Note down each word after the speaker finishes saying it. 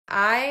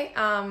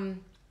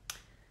I'm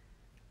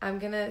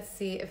gonna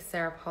see if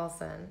Sarah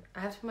Paulson.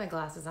 I have to put my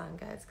glasses on,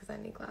 guys, because I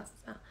need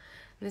glasses now. I'm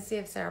gonna see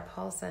if Sarah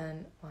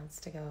Paulson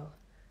wants to go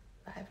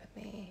live with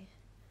me.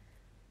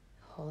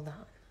 Hold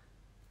on.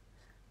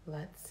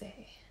 Let's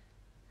see.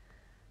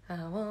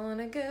 I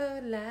wanna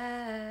go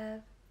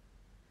live.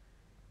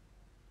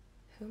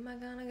 Who am I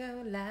gonna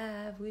go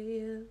live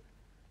with?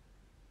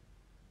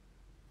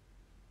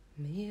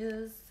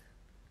 Ms.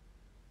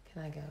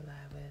 Can I go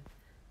live with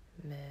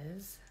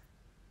Ms.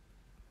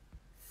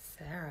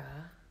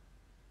 Sarah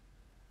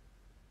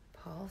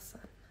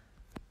Paulson?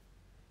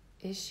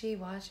 Is she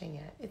watching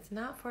it? It's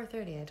not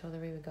 4:30. I told her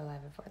we would go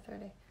live at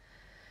 4:30.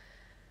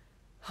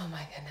 Oh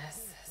my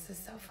goodness, this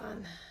is so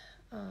fun.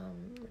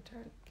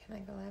 Return. Can I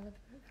go live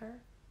with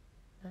her?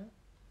 No?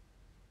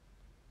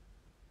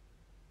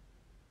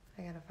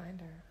 I gotta find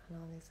her on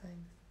all these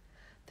things.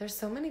 There's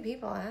so many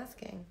people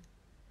asking.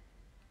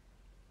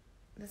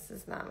 This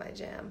is not my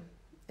jam.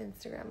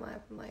 Instagram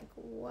Live. I'm like,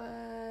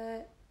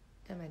 what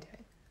am I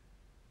doing?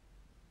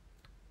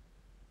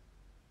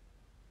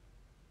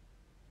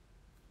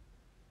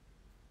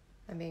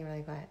 I'm being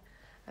really quiet.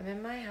 I'm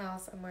in my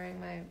house. I'm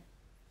wearing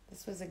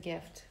this was a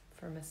gift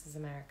for Mrs.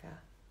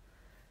 America,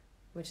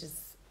 which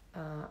is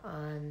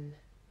on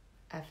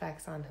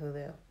FX on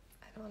Hulu.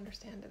 I don't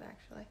understand it,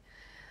 actually.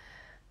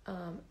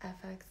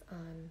 FX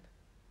on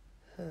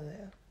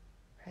Hulu,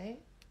 right?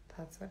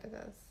 That's what it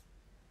is.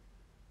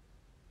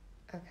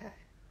 Okay,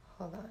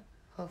 hold on.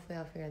 Hopefully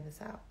I'll figure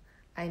this out.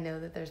 I know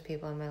that there's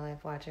people in my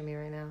life watching me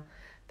right now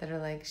that are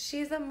like,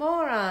 she's a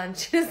moron.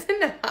 She doesn't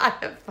know how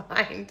to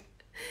find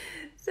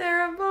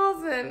Sarah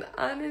Paulson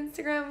on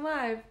Instagram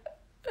Live.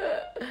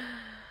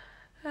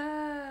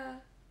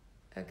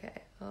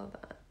 Okay, hold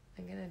on.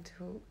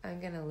 I'm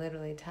gonna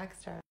literally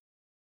text her.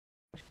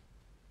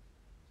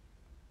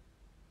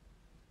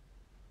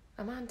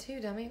 I'm on too,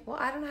 dummy. Well,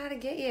 I don't know how to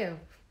get you.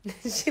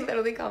 She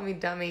literally called me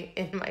dummy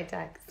in my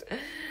text.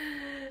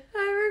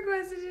 I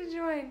requested you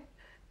join.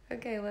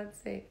 Okay, let's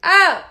see.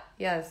 Oh!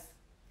 Yes.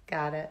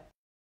 Got it.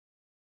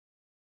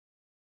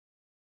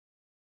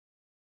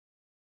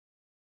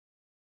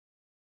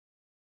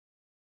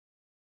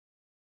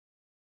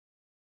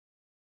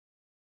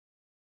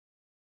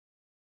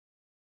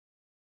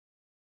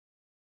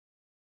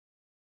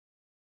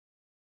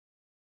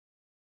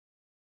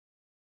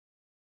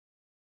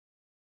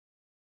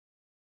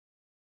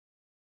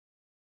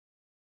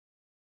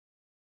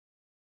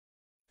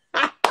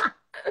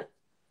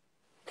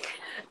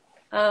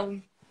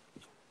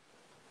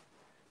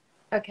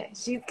 Okay,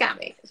 she's got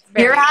me.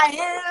 Here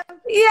I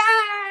am.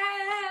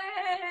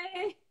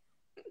 Yay!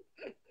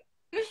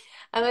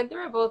 I like that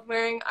we're both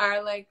wearing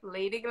our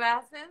lady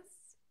glasses.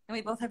 And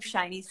we both have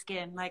shiny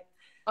skin.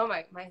 Oh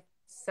my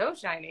so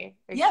shiny.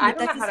 Yeah, but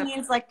that just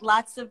means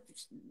lots of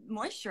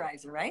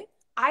moisturizer, right?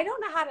 I don't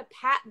know how to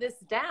pat this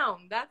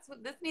down. That's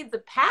what this needs, a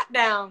pat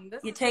down.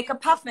 You take a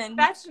puffin.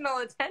 Professional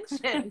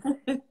attention.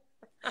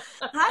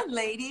 Hi,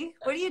 lady.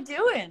 What are you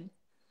doing?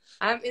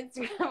 I'm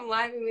Instagram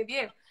living with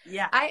you.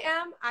 Yeah. I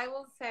am. I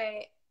will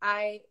say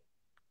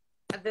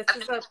this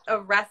is a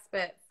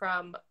respite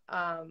from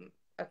a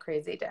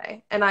crazy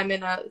day. And I'm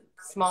in a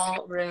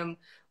small room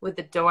with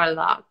the door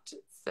locked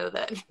so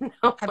that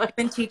Have you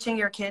been teaching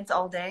your kids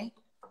all day?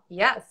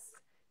 Yes.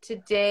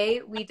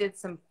 Today we did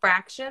some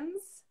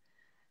fractions.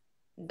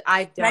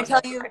 I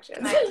tell you,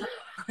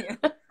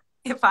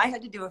 if I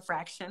had to do a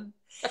fraction,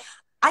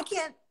 I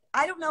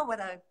don't know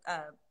what I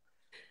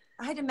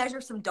had to measure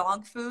some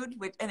dog food,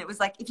 and it was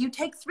like, if you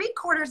take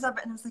 3/4 of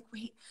it, and I was like,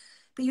 wait,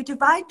 but you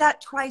divide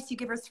that twice, you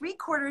give her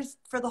 3/4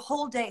 for the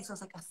whole day. So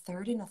it's like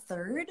 1/3 and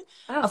 1/3.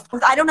 Oh. Of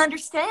course, I don't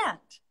understand.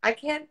 I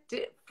can't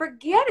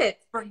forget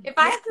it. If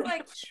I have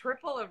to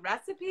triple a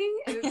recipe,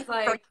 and it's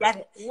forget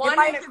it. 1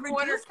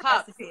 1/4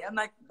 cup. Recipe, I'm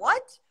like,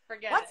 what?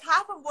 What's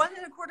half of 1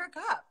 1/4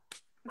 cup?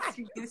 It's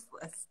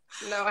useless.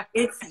 No,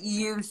 it's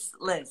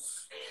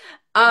useless.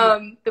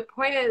 The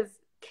point is,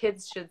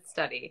 kids should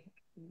study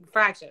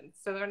fractions,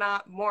 so they're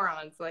not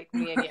morons like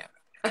me and you.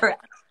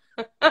 Correct.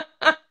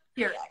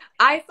 You're right.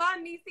 I saw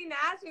Niecy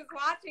Nash is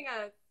watching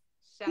us.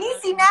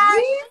 Niecy Nash.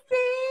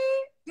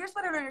 Niecy. Here's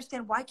what I don't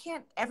understand. Why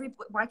can't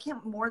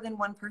more than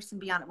one person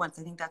be on at once?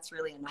 I think that's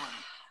really annoying.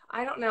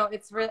 I don't know.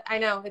 I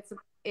know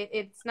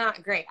it's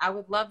not great. I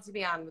would love to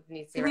be on with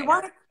Niecy.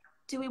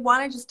 Do we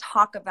want to just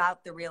talk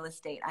about the real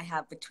estate I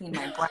have between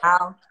my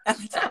brow and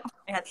the top of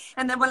my head?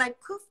 And then when I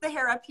poof the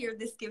hair up here,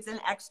 this gives an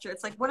extra.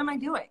 It's like, what am I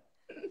doing?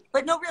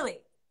 But no,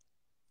 really.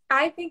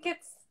 I think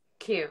it's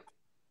cute.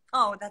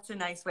 Oh, that's a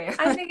nice way.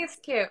 I think it's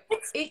cute.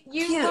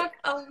 You cute. Look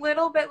a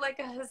little bit like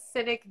a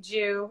Hasidic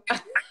Jew.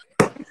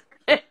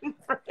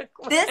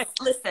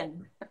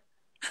 Listen.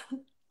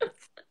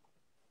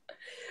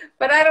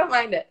 But I don't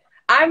mind it.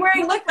 I'm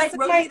wearing. You look like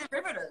Rosie the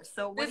Riveter.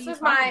 So this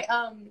is my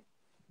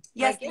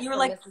Yes, you were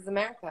like, "This is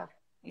America."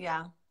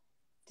 Yeah.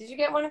 Did you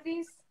get one of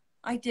these?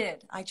 I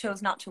did. I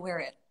chose not to wear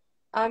it.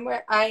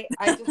 I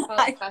just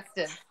felt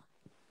festive.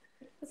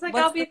 It's like,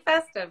 I'll be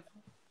festive.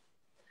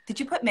 Did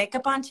you put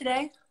makeup on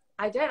today?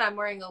 I did. I'm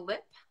wearing a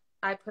lip.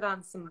 I put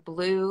on some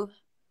blue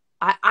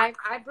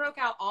I broke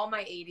out all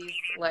my 80s,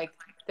 like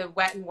the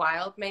Wet and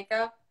Wild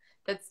makeup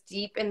that's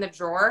deep in the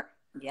drawer.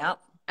 Yep.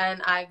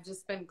 And I've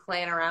just been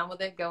playing around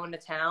with it, going to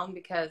town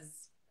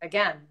because,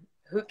 again,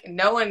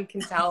 no one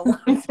can tell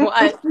what's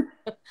what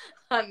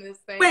on this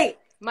thing. Wait.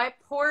 My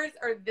pores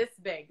are this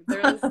big.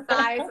 They're the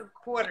size of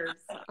quarters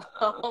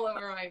all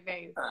over my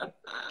face.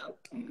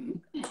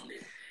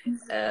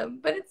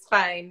 But it's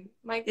fine.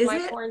 My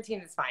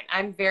quarantine is fine.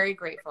 I'm very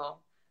grateful.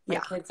 My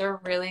kids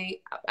are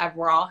really,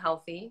 we're all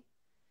healthy.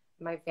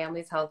 My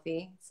family's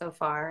healthy so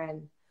far.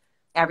 And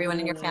everyone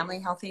in your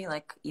family healthy?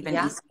 Like even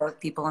East Coast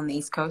people on the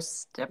East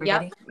Coast,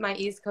 everybody? Yep. My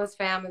East Coast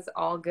fam is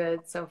all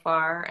good so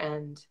far.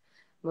 And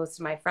most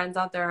of my friends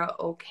out there are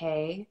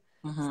okay.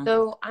 Mm-hmm.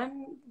 So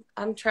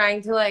I'm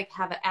trying to like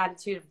have an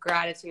attitude of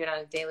gratitude on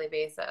a daily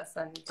basis.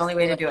 And the only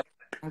way to do it.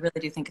 I really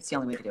do think it's the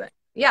only way to do it.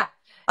 Yeah.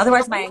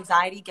 Otherwise my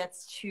anxiety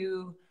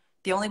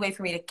the only way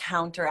for me to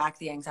counteract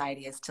the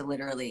anxiety is to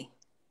literally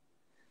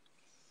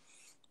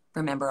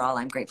remember all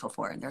I'm grateful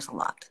for. And there's a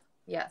lot.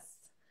 Yes.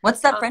 What's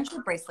that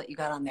friendship bracelet you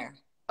got on there?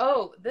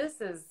 Oh,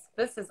 this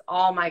is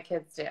all my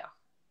kids do.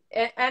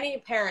 Any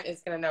parent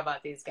is going to know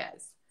about these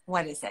guys.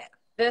 What is it?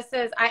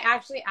 I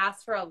actually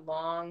asked for a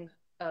long,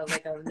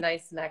 like a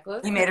nice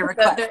necklace. You made a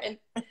request.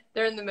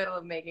 They're in the middle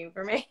of making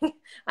for me.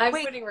 I'm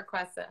putting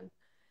requests in.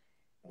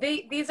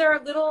 These are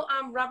little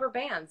rubber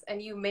bands,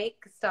 and you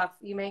make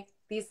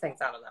these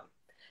things out of them.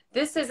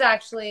 This is,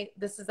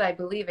 I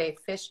believe, a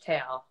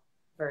fishtail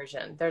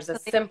version. There's a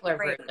simpler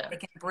version. They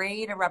can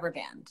braid a rubber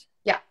band.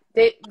 Yeah.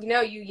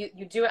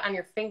 You do it on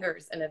your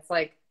fingers, and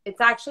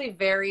it's actually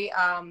very,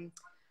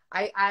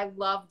 I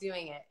love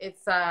doing it.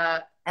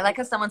 I like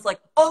how someone's like,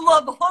 I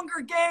love the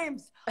Hunger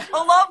Games. I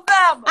love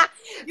them.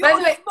 You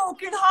look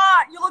smoking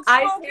hot. You look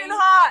smoking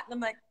hot. And I'm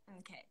like,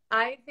 okay.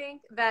 I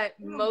think that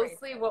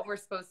mostly what we're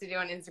supposed to do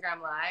on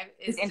Instagram Live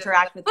is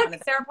interact with one of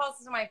them. Sarah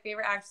Paulson is one of my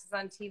favorite actresses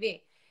on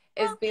TV.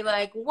 Is be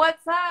like,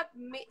 what's up?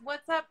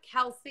 What's up,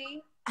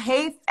 Kelsey?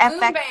 Hey,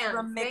 FX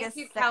from Thank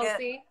you,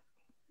 Kelsey.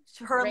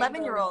 Her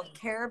 11-year-old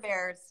Care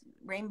Bears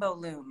Rainbow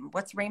Loom.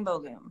 What's Rainbow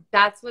Loom?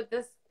 That's what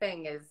this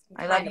thing is.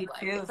 I love you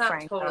too, It's not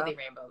Franco. totally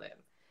Rainbow Loom.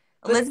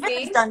 Elizabeth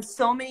has done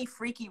so many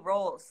freaky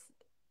roles.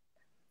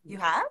 You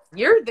have?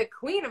 You're the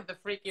queen of the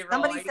freaky role.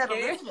 Somebody said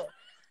Elizabeth.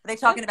 Are they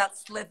talking about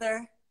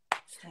Slither?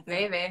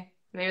 Maybe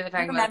they're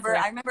talking about Slither.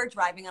 I remember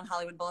driving on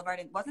Hollywood Boulevard.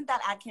 And wasn't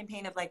that ad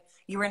campaign of like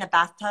you were in a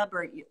bathtub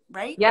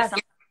right? Yes.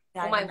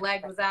 My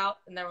leg was out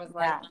and there was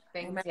like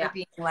things. I remember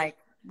being like,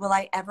 will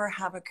I ever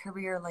have a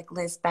career like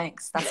Liz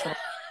Banks? That's what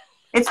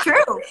it's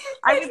true.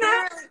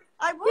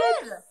 I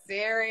would.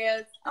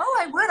 Serious. Oh,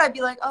 I would. I'd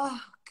be like, oh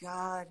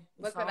God.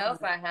 Look what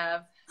else I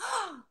have.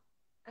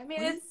 I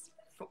mean,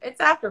 it's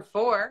after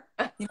 4.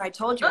 I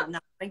told you I'm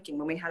not drinking.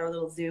 When we had our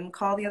little Zoom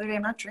call the other day,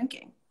 I'm not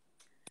drinking.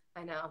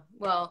 I know.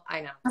 Well,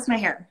 I know. That's my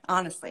hair,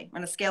 honestly,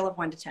 on a scale of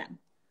 1 to 10.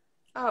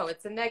 Oh,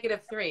 it's a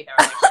 -3.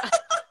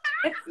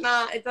 It's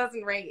not. It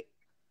doesn't rate.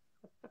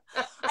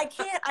 I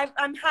can't.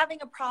 I'm having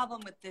a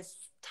problem with this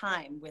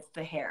time with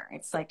the hair.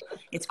 It's like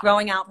it's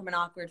growing out from an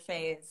awkward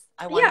phase.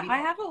 I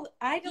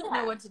don't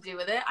know what to do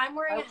with it. I'm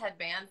wearing a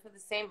headband for the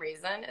same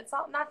reason. It's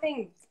not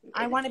nothing.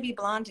 I want to be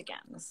blonde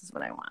again. This is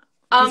what I want.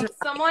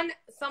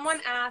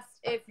 Someone asked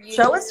if you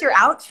show us your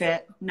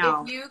outfit.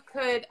 No, if you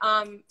could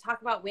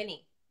talk about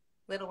Winnie,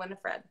 little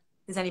Winifred.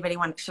 Does anybody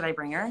want? Should I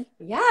bring her?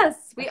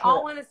 Yes, we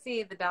all want to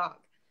see the dog.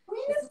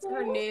 This is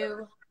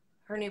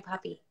her new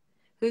puppy,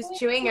 who's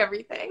chewing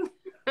everything.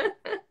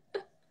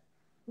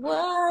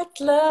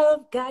 What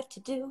love got to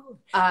do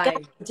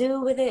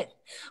with it?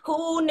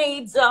 Who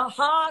needs a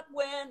heart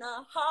when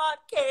a heart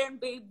can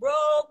be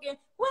broken?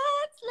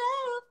 What's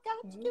love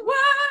got to do?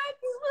 What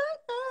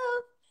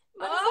love?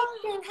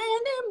 Motherfucking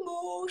hand in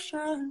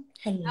motion.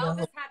 Hello.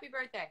 Elvis, happy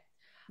birthday.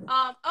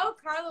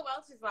 Carla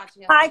Welch is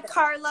watching us. Hi,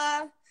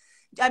 Carla.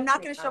 I'm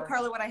not going to show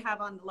Carla what I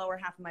have on the lower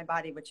half of my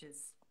body, which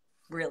is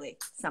really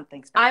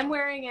something special. I'm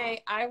wearing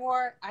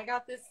I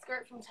got this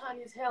skirt from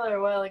Tanya Taylor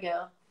a while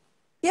ago.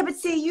 Yeah, but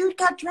see, you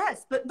got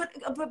dressed. But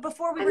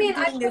before we were doing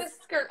I put a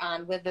skirt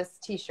on with this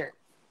t-shirt.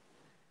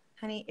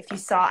 Honey, if you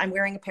saw, I'm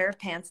wearing a pair of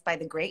pants by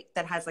the Great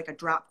that has like a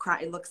drop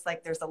crotch. It looks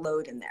like there's a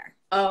load in there.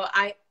 Oh,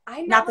 I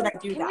know. Not that I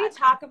do that. Can we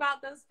talk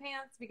about those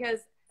pants?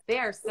 Because they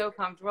are so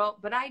comfortable,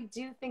 but I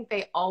do think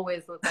they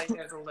always look like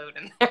there's a load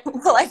in there.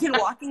 Well, I've been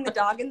walking the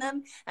dog in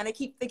them, and I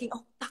keep thinking,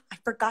 oh, fuck, I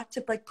forgot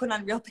to like put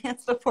on real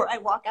pants before I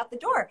walk out the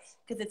door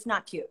because it's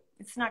not cute.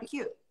 It's not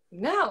cute.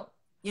 No.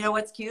 You know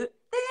what's cute?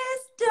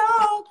 This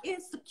dog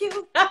is so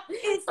cute.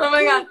 It's oh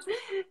my God.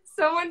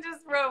 Someone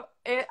just wrote,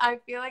 I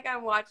feel like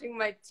I'm watching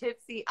my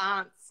tipsy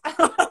aunts.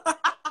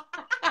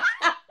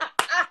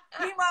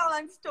 Meanwhile,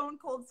 I'm stone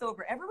cold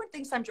sober. Everyone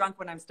thinks I'm drunk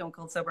when I'm stone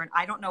cold sober, and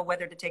I don't know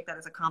whether to take that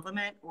as a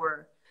compliment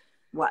or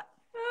what.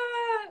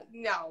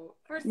 No.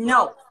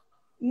 No.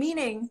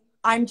 Meaning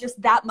I'm just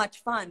that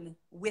much fun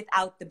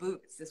without the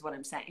booze is what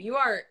I'm saying. You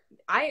are,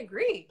 I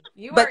agree.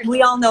 But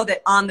we all know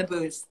that on the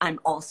booze, I'm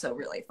also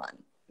really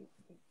fun.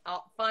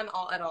 Fun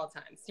at all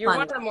times. You're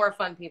one of the more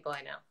fun people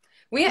I know.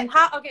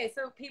 Okay,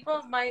 so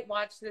people might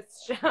watch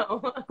this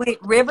show. Wait,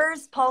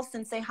 Rivers,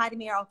 Paulson, say hi to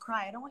me or I'll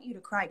cry. I don't want you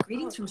to cry.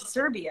 Greetings from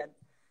Serbia.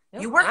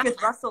 No, You worked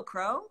with Russell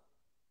Crowe?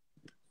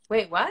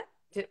 Wait, what?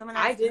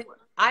 I did. You.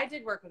 I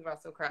did work with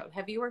Russell Crowe.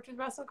 Have you worked with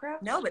Russell Crowe?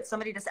 No, but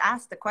somebody just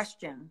asked the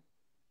question.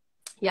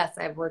 Yes,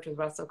 I've worked with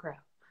Russell Crowe.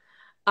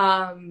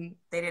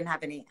 They didn't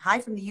have any. Hi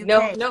from the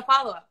UK. No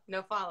follow up.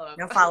 No follow up.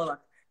 No follow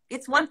up.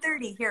 It's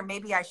 1:30 here.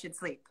 Maybe I should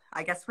sleep.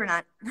 I guess we're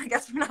not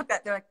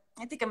that. They're like,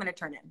 I think I'm going to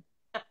turn in.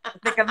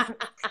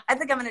 I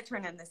think I'm going to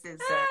turn in. This is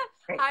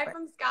great. Hi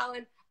from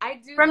Scotland.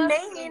 I do from love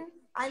Maine.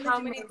 How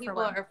many people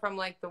are from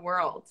like the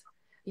world?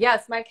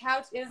 Yes, my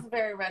couch is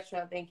very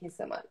retro. Thank you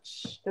so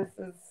much. This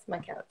is my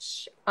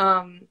couch.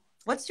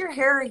 What's your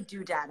hair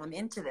doodad? I'm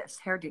into this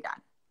hair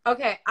doodad.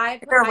 Okay,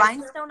 is there a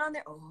rhinestone on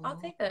there? Oh. I'll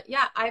take that.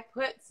 Yeah, I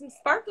put some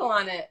sparkle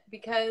on it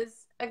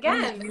because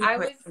again, I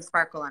put some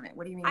sparkle on it.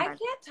 What do you mean? I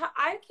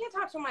can't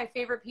talk to my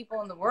favorite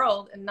people in the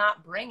world and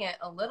not bring it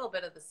a little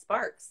bit of the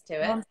sparks to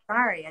it. Oh, I'm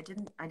sorry, I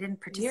didn't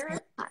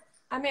participate.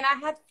 I mean, I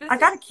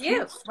got a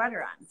cute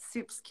sweater on.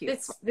 Soup's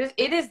cute.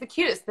 It is the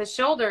cutest. The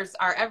shoulders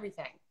are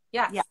everything.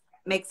 Yes. Yeah.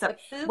 Makes up.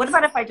 What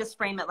about if I just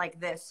frame it like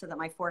this so that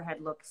my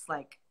forehead looks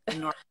like a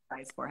normal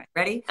size forehead?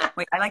 Ready?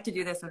 Wait, I like to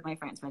do this with my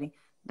friends. Ready?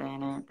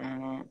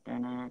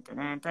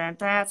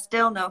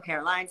 Still no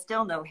hairline.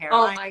 Still no hairline.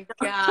 Oh my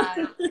God!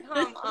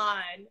 Come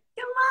on!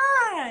 Come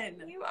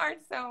on! You are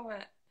so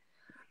much.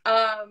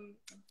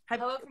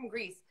 Hello from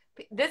Greece.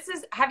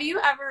 Have you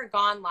ever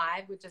gone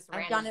live with just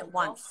random I've done it people?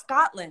 once.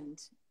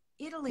 Scotland,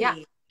 Italy. Yeah,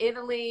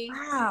 Italy.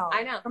 Wow.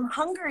 I know. From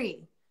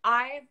Hungary.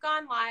 I've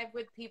gone live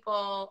with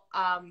people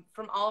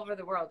from all over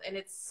the world, and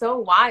it's so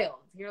wild.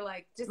 You're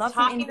like just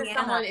talking to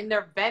someone in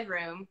their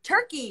bedroom.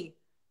 Turkey.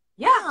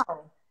 Yeah.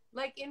 Wow.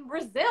 Like in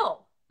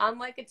Brazil on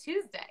like a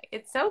Tuesday.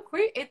 It's so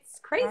it's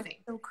crazy.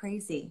 That's so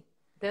crazy.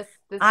 This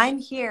I'm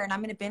here, and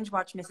I'm going to binge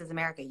watch Mrs.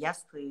 America.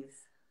 Yes,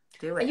 please.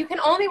 Do it. And you can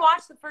only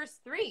watch the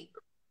first 3.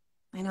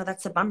 I know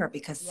that's a bummer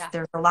because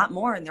there's a lot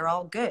more, and they're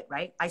all good,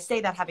 right? I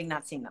say that having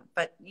not seen them,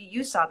 but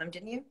you saw them,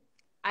 didn't you?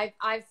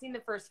 I've seen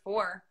the first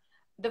 4.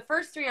 The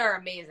first 3 are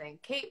amazing.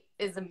 Kate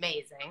is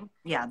amazing.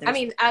 Yeah. I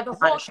mean, the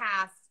whole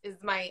cast is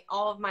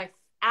all of my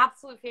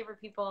absolute favorite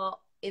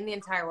people in the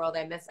entire world.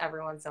 I miss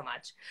everyone so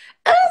much.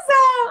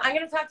 Uzo! I'm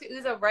going to talk to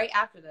Uzo right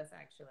after this,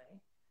 actually.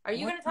 Are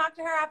you going to talk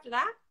to her after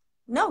that?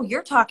 No,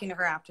 you're talking to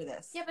her after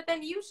this. Yeah, but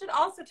then you should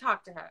also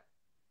talk to her.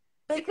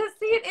 Because,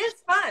 see, it is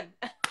fun.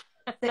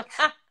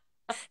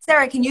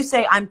 Sarah, can you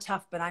say, I'm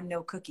tough, but I'm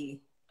no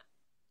cookie?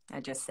 I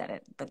just said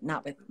it, but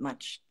not with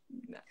much.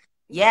 No.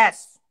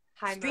 Yes.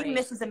 Hi, Stream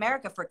Mrs.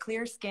 America for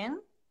clear skin.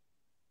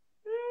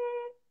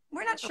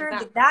 We're not sure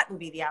that would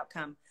be the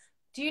outcome.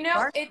 Do you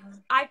know,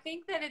 I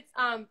think that it's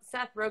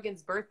Seth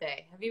Rogen's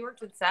birthday. Have you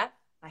worked with Seth?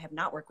 I have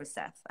not worked with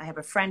Seth. I have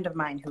a friend of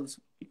mine who's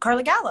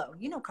Carla Gallo.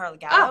 You know Carla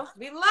Gallo. Oh,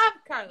 we love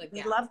Carla Gallo.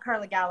 We love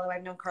Carla Gallo.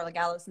 I've known Carla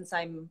Gallo since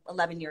I'm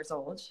 11 years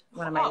old.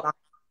 From the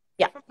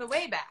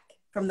way back.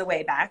 From the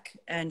way back.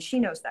 And she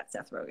knows that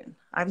Seth Rogen.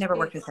 I've never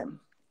worked with him.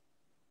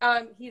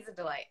 He's a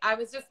delight. I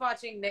was just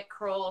watching Nick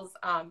Kroll's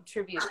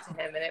tribute to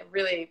him, and it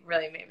really,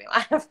 really made me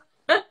laugh.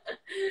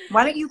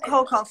 Why don't you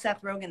call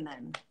Seth Rogen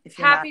then?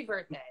 Happy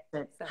birthday.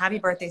 Happy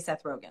birthday,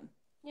 Seth Rogen.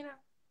 You know.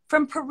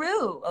 From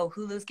Peru. Oh,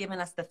 Hulu's giving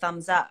us the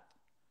thumbs up.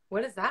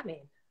 What does that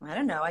mean? I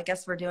don't know. I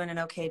guess we're doing an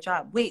okay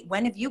job. Wait,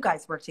 when have you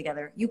guys worked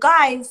together? You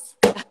guys,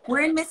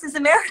 we're in Mrs.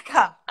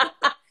 America.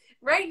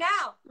 Right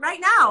now. Right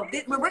now.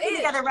 We're working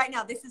together right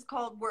now. This is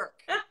called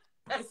work.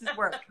 This is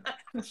work.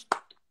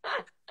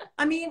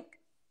 I mean,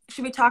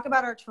 should we talk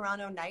about our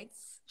Toronto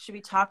nights? Should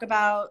we talk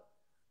about,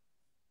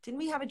 didn't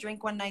we have a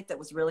drink one night that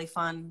was really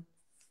fun?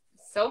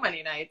 So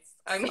many nights.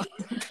 I mean,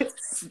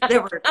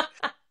 there were.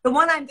 The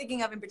one I'm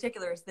thinking of in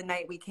particular is the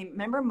night we came.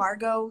 Remember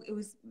Margot?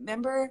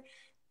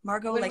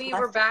 Margot, when we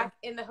were back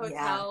in the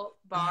hotel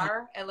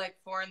bar at like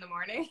 4 a.m.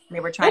 They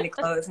were trying to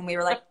close, and we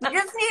were like, "We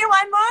just need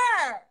one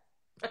more,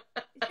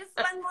 just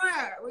one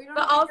more." We don't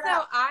but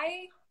also,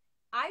 I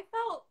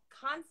felt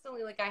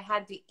constantly like I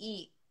had to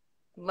eat.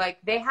 Like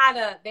they had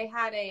a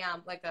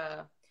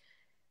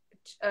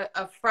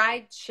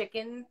fried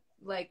chicken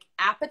like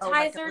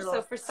appetizer.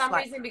 So for some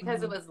reason,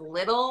 because it was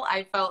little,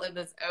 I felt it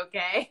was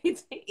okay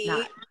to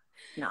eat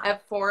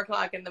at 4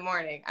 a.m.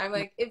 I'm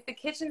like, if the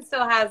kitchen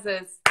still has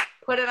this,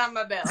 put it on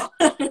my bill.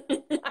 I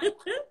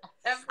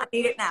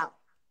need it now.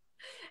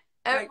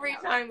 Every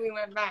time we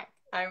went back,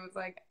 I was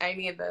like, I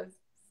need this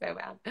so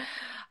bad.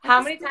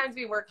 How many times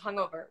we work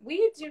hungover?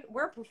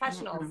 We're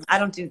professionals. I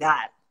don't do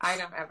that. I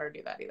don't ever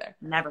do that either.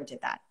 Never did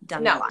that.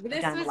 Done a lot.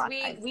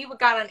 We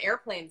got on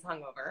airplanes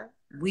hungover.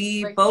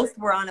 We both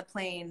were on a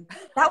plane.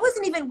 That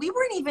wasn't even. We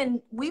weren't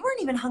even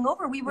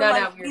hungover. We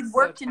were we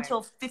worked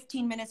until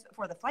 15 minutes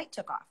before the flight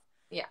took off.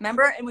 Yeah.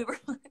 Remember? And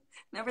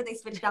remember they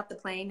switched out the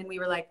plane, and we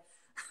were like,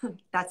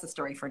 that's a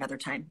story for another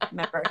time.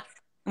 Remember?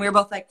 And we were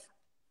both like,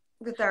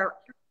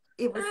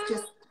 it was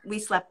just, we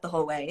slept the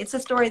whole way. It's a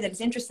story that is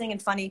interesting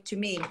and funny to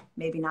me,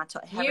 maybe not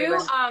to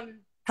everyone.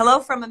 Hello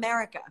from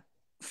America.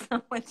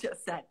 Someone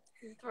just said.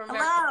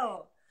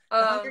 Hello.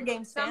 The Hunger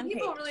Games Some fan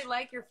people page. really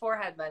like your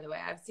forehead, by the way.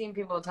 I've seen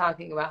people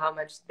talking about how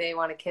much they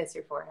want to kiss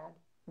your forehead.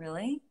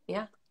 Really?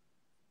 Yeah.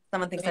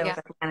 Someone thinks I look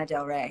like Lana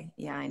Del Rey.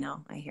 Yeah, I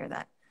know. I hear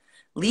that.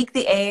 Leak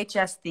the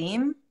AHS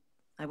theme?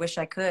 I wish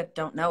I could.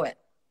 Don't know it.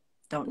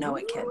 Don't know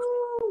it, kids.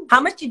 How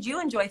much did you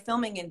enjoy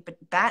filming in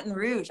Baton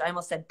Rouge? I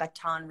almost said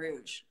Baton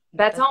Rouge.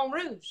 Baton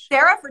Rouge.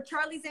 Sarah for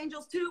Charlie's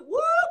Angels 2. Woo, woo,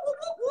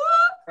 woo,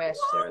 woo. Wish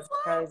there was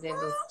Charlie's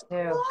Angels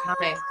 2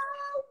 coming.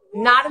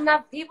 Not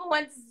enough people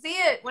went to see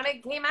it when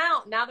it came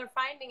out. Now they're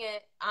finding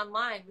it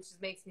online, which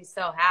just makes me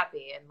so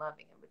happy and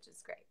loving it, which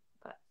is great.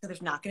 But so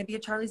there's not going to be a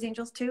Charlie's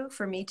Angels 2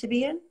 for me to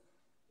be in?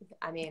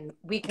 I mean,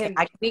 we can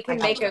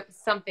make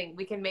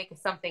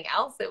something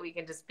else that we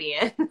can just be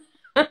in.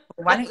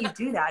 Why don't you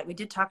do that? We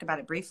did talk about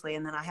it briefly,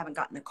 and then I haven't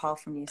gotten a call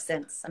from you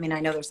since. I mean, I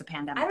know there's a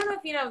pandemic. I don't know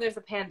if you know there's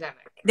a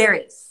pandemic. There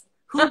is.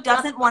 Who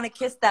doesn't want to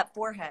kiss that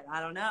forehead?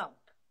 I don't know.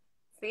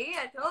 See,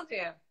 I told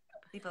you.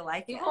 People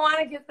like it. People want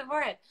to kiss the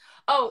forehead.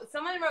 Oh,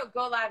 someone wrote,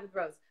 "Go live with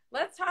Rose."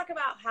 Let's talk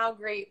about how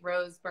great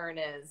Rose Byrne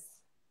is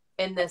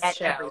in this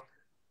show.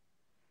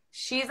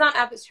 She's on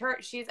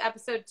she's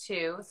episode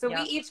 2. So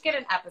we each get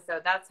an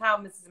episode. That's how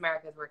Mrs.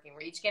 America is working.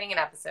 We're each getting an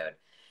episode.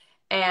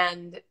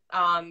 And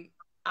I'm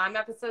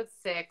episode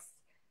 6.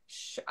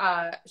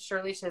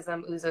 Shirley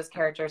Chisholm, Uzo's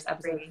character, is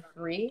episode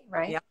 3,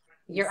 right? Yep.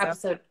 You're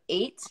episode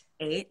 8.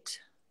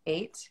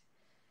 8.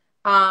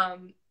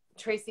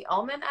 Tracy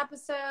Ullman,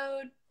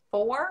 episode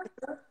 4.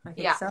 I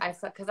think so. I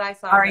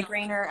saw Ari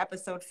Grainer,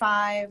 episode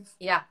 5.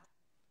 Yeah.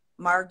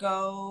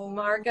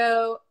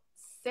 Margot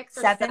 6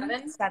 or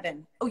 7?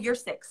 7. Oh, you're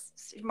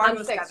 6.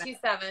 Margot's 6. 7. She's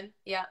 7.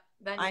 Yeah.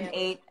 Then I'm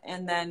 8,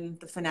 and then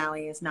the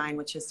finale is 9,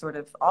 which is sort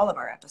of all of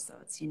our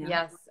episodes, you know.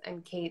 Yes,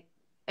 and Kate,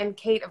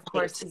 of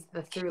course, is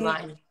the through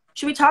line.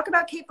 Should we talk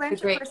about Kate Blanchett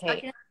for a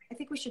second? I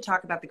think we should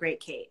talk about the great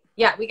Kate.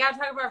 Yeah, we got to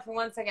talk about her for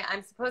 1 second.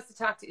 I'm supposed to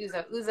talk to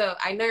Uzo. Uzo,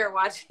 I know you're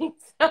watching.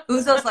 So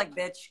Uzo's like,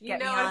 bitch, get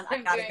me on. I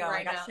gotta go.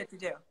 I got shit to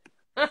do.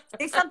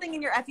 Say something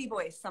in your Effie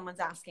voice. Someone's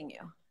asking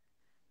you.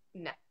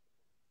 No.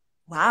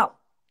 Wow.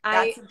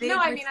 That's a big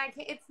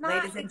it's not.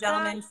 Ladies and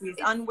gentlemen, she's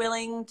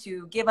unwilling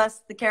to give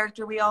us the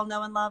character we all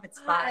know and love. It's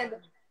fine.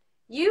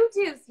 You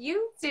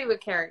do a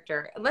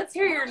character. Let's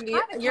hear your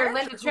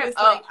Linda Tripp.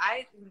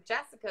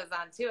 Jessica's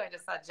on too. I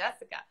just saw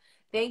Jessica.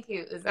 Thank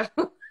you, Uzo.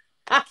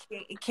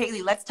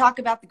 Kaylee, let's talk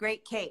about the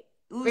great Kate.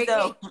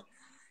 Uzo.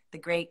 The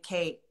great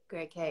Kate.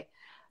 Great Kate.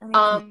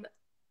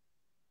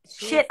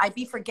 Shit, I'd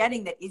be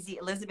forgetting that Izzy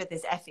Elizabeth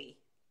is Effie.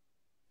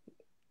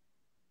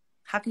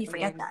 How can you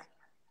forget that?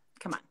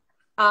 Come on.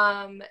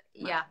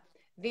 Yeah.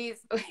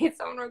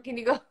 Someone wrote, "Can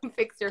you go and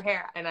fix your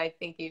hair?" And I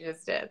think you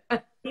just did.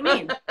 What do you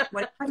mean?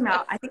 What are you talking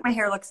about? I think my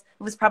hair it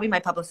was probably my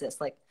publicist,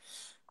 like,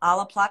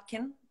 Ala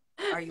Plotkin,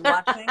 are you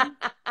watching?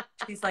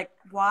 She's like,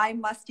 why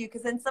must you?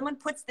 Because then someone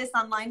puts this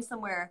online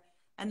somewhere,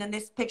 and then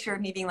this picture of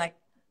me being like,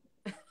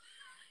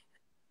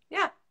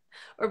 yeah,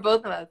 or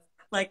both of us.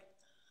 Like,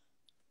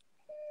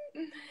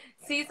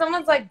 see,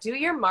 someone's like, do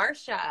your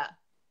Marsha.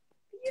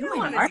 Do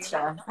my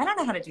Marsha? I don't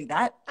know how to do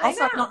that.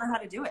 Also, I don't know how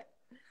to do it.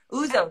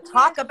 Uzo,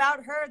 talk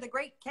about her, the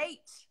great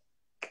Kate.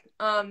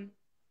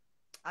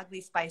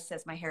 Ugly Spice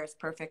says my hair is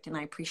perfect and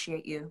I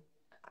appreciate you.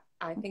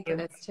 I think it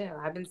is too.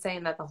 I've been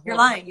saying that the whole You're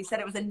lying. You said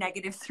it was a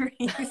 -3.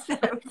 You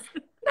said it was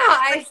no,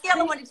 I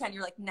scale of 1 to 10,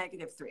 you're like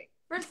 -3.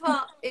 First of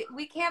all,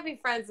 we can't be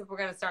friends if we're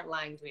going to start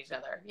lying to each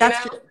other.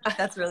 That's true.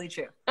 That's really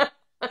true.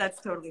 That's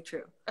totally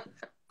true.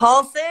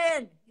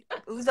 Paulson!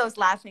 Uzo's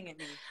laughing at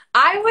me.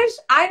 I wish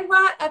I'd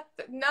want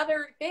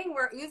another thing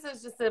where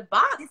Uzo's just a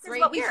box. This is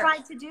what we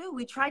tried to do.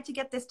 We tried to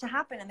get this to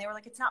happen, and they were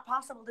like, it's not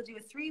possible to do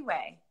a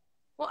 3-way.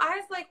 Well, I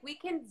was like, we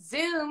can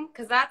Zoom,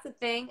 because that's a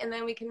thing, and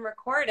then we can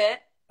record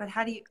it. But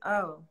how do you,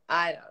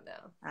 I don't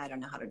know. I don't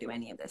know how to do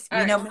any of this.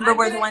 Remember,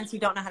 we're the ones who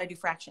don't know how to do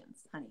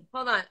fractions, honey.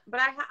 Hold on.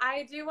 But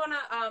I do want to,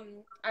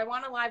 I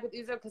want to live with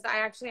Uzo, because I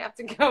actually have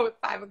to go at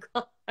 5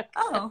 o'clock.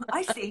 Oh,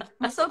 I see.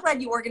 I'm so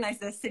glad you organized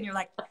this, and you're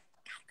like,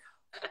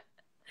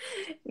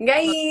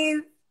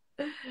 guys,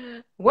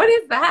 what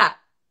is that?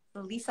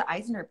 The Lisa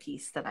Eisner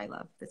piece that I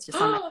love. That's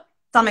just on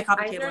my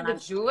coffee table. The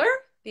jeweler,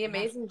 the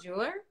amazing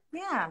jeweler.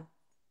 Yeah.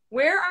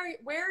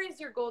 Where is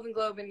your Golden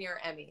Globe and your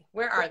Emmy?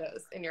 Where are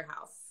those in your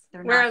house?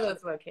 Where are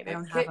those located?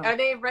 Are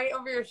they right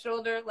over your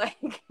shoulder?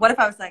 Like, what if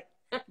I was like,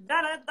 da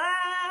da da?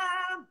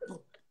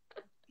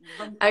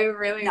 I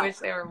really wish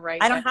they were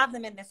right. I don't have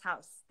them in this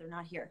house. They're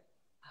not here.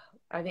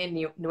 Are they in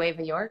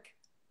Nueva York?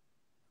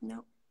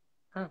 No.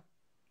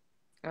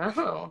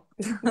 Oh,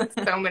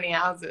 so many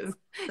houses.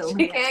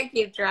 She can't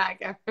keep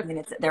track of. I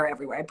mean, they're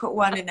everywhere. I put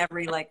one in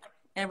every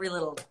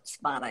little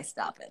spot I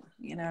stop in.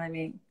 You know what I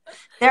mean?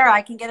 There,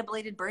 I can get a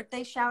belated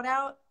birthday shout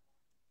out.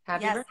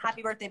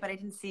 Happy birthday, but I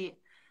didn't see.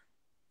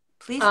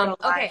 Please go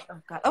live. Okay.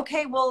 Oh, God.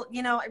 Okay, well,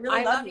 I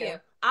really love you.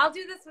 I'll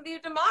do this with you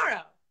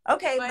tomorrow.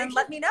 Okay, then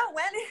let me know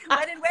when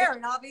and where,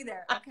 and I'll be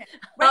there. Okay.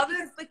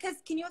 Right, because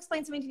can you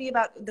explain something to me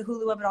about the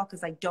Hulu of it all?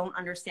 Because I don't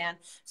understand.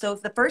 So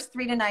it's the first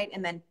 3 tonight,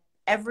 and then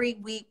every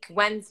week,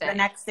 Wednesday, the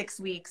next 6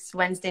 weeks,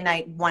 Wednesday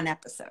night, 1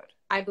 episode.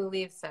 I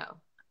believe so.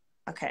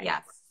 Okay.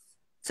 Yes.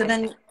 So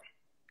then,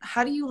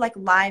 how do you like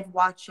live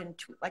watch and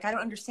like, I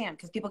don't understand,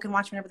 because people can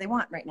watch whenever they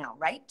want right now,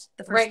 right?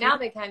 The first right now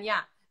they can,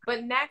 yeah.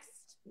 But next,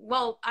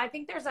 well, I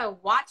think there's a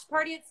watch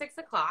party at 6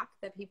 o'clock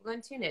that people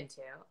can tune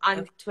into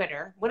on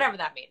Twitter, whatever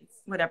that means.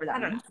 Whatever that I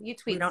don't means. know. You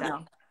tweet. We don't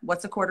know.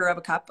 What's a quarter of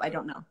a cup? I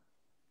don't know.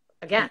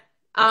 Again.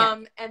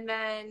 Okay. And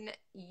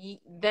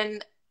then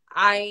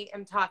I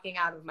am talking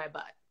out of my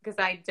butt because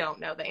I don't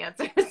know the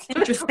answers.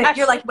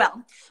 You're like,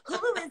 well,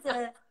 Hulu is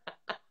a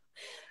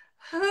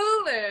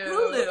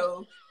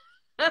Hulu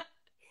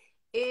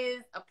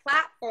is a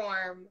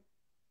platform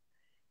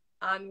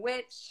on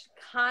which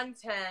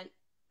content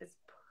is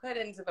put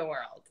into the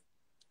world.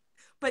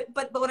 But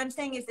what I'm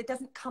saying is, it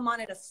doesn't come on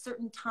at a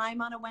certain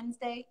time on a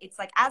Wednesday. It's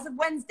like, as of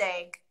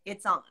Wednesday,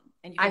 it's on,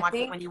 and you can watch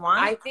it when you want.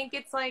 I think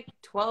it's like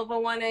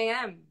 12:01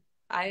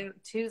 a.m.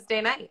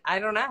 Tuesday night. I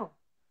don't know.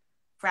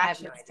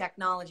 Fractions,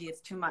 technology, it's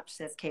too much,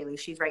 says Kaylee.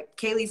 She's right.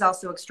 Kaylee's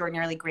also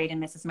extraordinarily great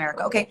in Mrs.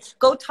 America. Okay,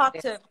 go talk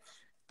to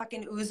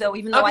fucking Uzo,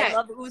 even though I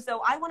love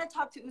Uzo. I want to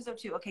talk to Uzo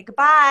too. Okay,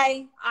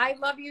 goodbye. I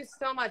love you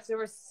so much. There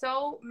were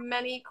so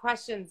many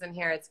questions in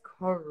here. It's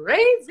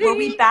crazy. Were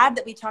we bad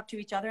that we talk to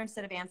each other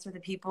instead of answer the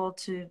people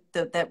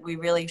that we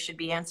really should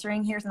be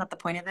answering here? Isn't that the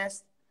point of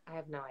this? I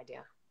have no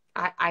idea.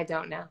 I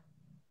don't know.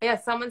 Yeah,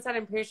 someone said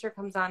I'm pretty sure it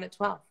comes on at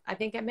 12. I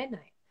think at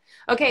midnight.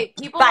 Okay,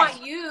 people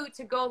want you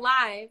to go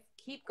live.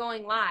 Keep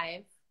going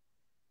live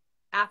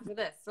after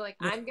this. So, like,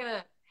 I'm going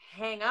to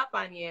hang up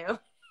on you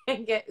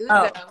and get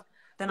Uzo.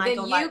 Then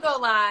you go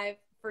live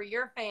for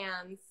your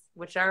fans,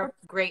 which are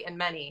great and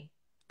many.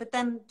 But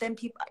then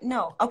people,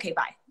 no. Okay,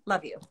 bye.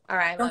 Love you. All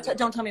right.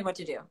 Don't tell me what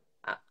to do.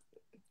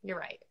 You're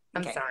right.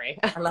 I'm sorry.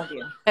 I love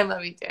you. I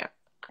love you too.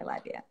 I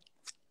love you.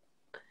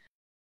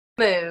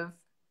 Move.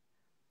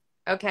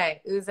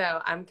 Okay,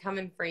 Uzo, I'm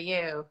coming for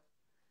you.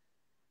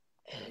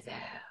 Uzo,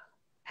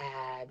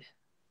 add.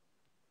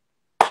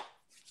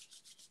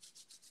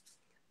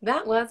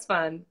 That was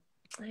fun.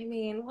 I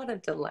mean, what a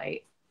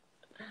delight.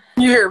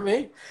 You hear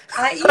me?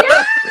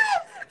 Yeah.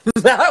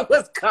 That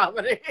was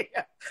comedy.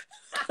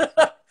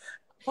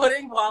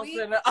 Putting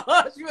Paulson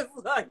on. She was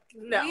like,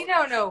 no. We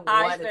don't know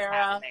what is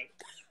happening.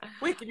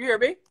 Wait, can you hear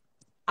me?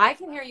 I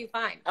can hear you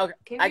fine. Okay.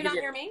 Can you not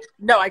hear me?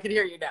 No, I can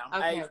hear you now.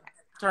 Okay, I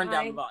turned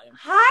down the volume.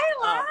 Hi,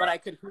 Laura. But I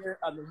could hear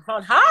on the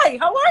phone. Hi,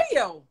 how are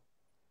you?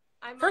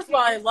 First of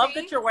all, I love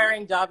that you're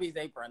wearing Dobby's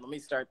apron. Let me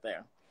start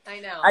there. I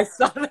know. I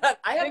saw that.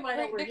 I have mine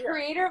over here. The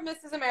creator of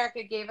Mrs.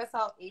 America gave us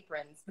all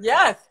aprons.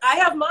 Yes, I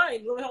have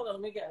mine. Hold on,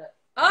 let me get it.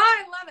 Oh,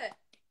 I love it.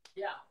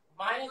 Yeah,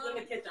 mine is in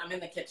the kitchen. I'm in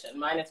the kitchen.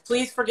 Mine is.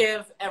 Please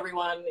forgive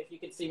everyone if you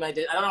can see my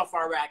dish. I don't know how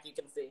far back you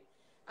can see.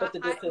 But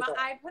the dish is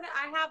I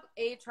have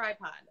a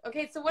tripod.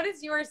 Okay, so what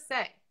does yours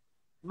say?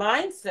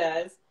 Mine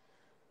says,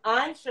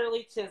 I'm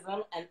Shirley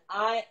Chisholm, and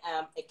I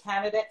am a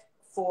candidate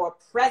for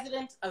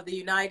President of the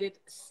United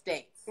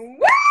States. Woo!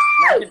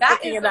 That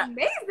is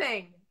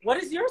amazing. What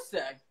does yours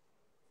say?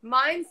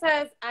 Mine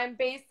says, I'm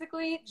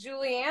basically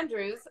Julie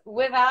Andrews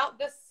without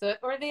the soot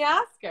or the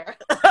Oscar.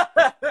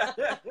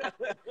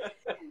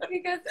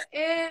 Because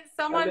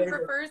someone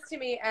refers to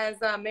me as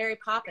Mary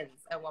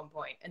Poppins at one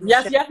point.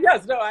 Yes.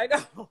 No, I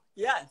know.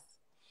 Yes.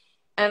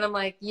 And I'm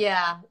like,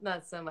 yeah,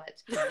 not so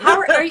much.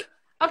 How are you?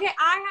 Okay,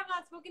 I have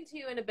not spoken to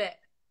you in a bit.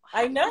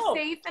 I know. You're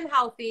safe and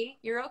healthy.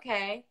 You're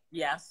okay.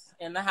 Yes,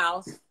 in the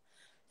house.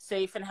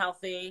 Safe and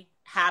healthy,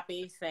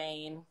 happy,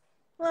 sane.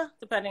 Well,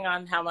 depending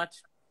on how much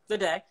the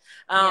day.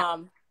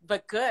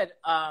 But good.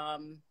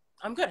 I'm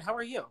good. How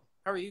are you?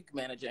 How are you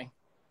managing?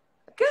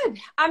 Good.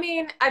 I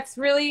mean, it's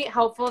really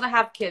helpful to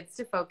have kids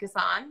to focus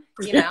on,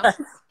 you know?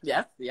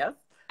 Yes.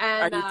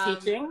 And, are you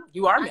teaching?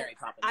 You are Mary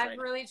Poppins, I've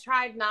really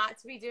tried not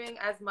to be doing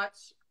as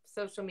much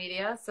social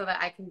media so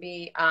that I can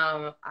be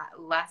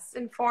less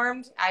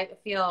informed. I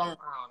feel, I don't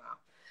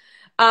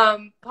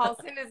know.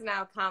 Paulson is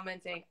now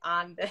commenting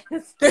on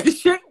this.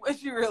 Was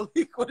she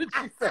really? What did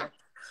she say?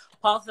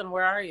 Paulson,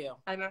 where are you?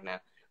 I don't know,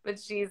 but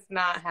she's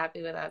not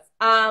happy with us.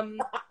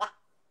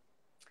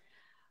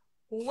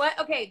 What?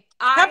 Okay.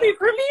 Happy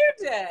premiere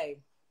day.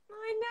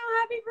 I know.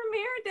 Happy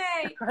premiere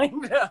day. I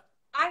know.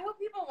 I hope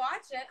people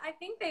watch it. I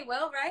think they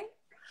will, right?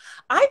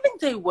 I think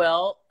they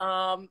will.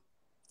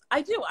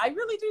 I do. I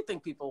really do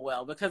think people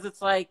will, because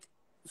it's like,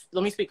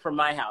 let me speak from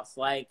my house.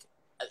 Like,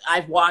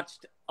 I've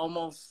watched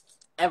almost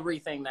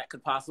everything that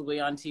could possibly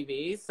on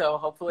TV. So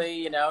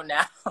hopefully, now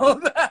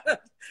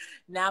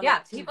yeah,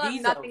 people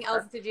have nothing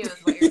else to do is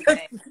what you're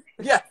saying.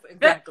 Yes,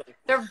 exactly.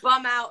 They're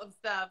bum out of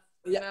stuff.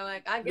 Yeah. They're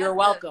like, I guess you're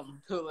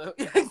welcome, Hulu.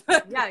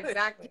 Yeah,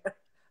 exactly.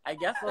 I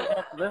guess we'll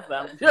have to live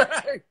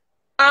them.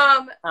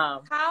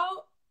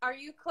 How are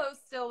you close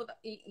still with?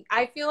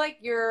 I feel like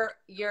your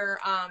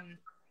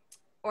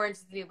Orange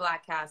is the New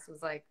Black cast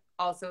was like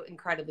also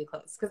incredibly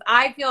close, because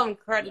I feel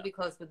incredibly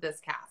close with this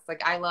cast.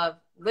 Like, I love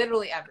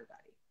literally everybody.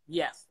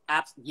 Yes,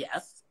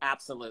 yes,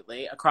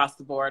 absolutely. Across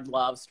the board,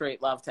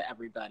 straight love to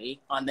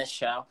everybody on this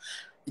show.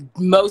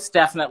 Most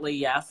definitely,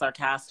 yes, our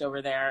cast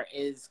over there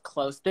is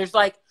close. There's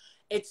like,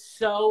 it's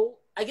so,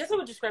 I guess I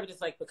would describe it as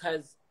like,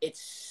 because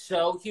it's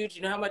so huge.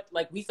 You know how much,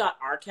 like, we thought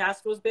our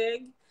cast was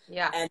big?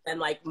 Yeah. And then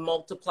like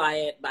multiply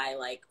it by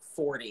like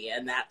 40,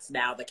 and that's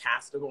now the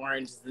cast of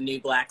Orange is the New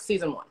Black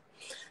season 1.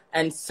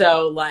 And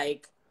so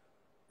like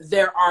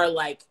there are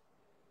like,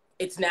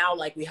 it's now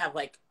like we have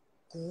like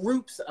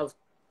groups of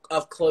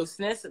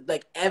closeness.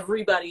 Like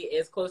everybody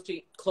is close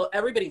to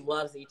everybody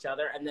loves each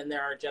other, and then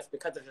there are, just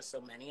because there's just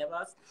so many of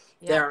us,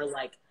 there are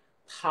like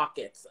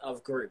pockets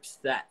of groups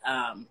that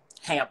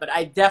hang out. But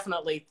I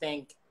definitely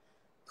think,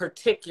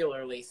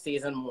 particularly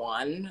season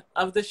 1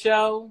 of the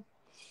show,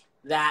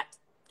 that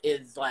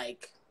is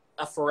like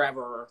a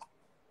forever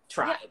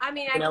tribe. Yeah, I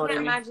mean, I can't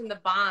imagine the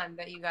bond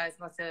that you guys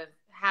must have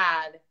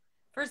had.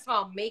 First of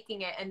all,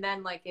 making it, and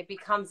then like it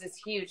becomes this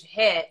huge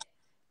hit.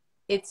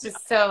 It's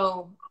just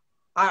so.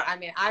 I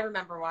mean, I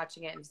remember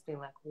watching it and just being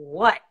like,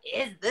 "What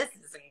is this?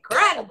 This is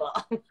incredible!"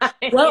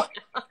 Well,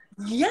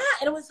 yeah,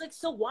 and it was like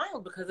so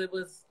wild because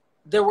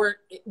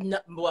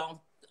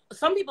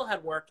some people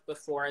had worked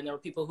before, and there were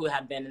people who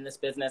had been in this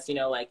business, you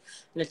know, like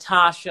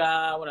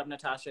Natasha, what up,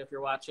 Natasha, if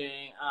you're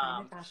watching,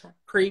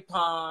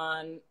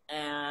 Prepon,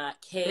 and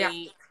Kate, yeah,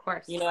 of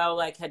course, you know,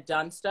 like had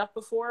done stuff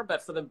before,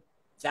 but for the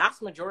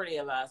vast majority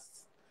of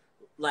us,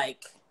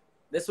 like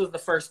this was the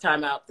first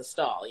time out the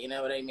stall, you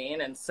know what I mean?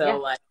 And so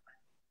like,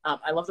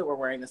 I love that we're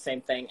wearing the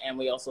same thing, and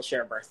we also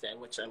share a birthday,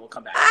 which I will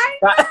come back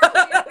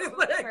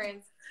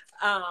to.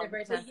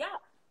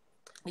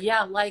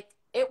 Yeah, like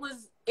it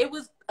was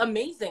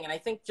amazing. And I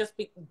think just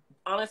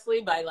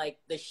honestly, by like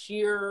the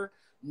sheer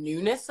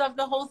newness of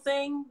the whole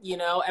thing, you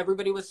know,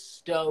 everybody was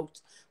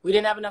stoked. We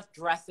didn't have enough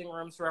dressing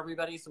rooms for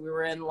everybody, so we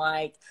were in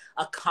like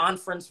a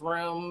conference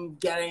room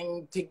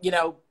getting to, you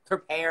know,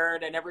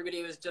 prepared, and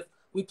everybody was just,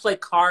 we play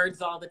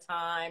cards all the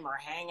time or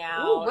hang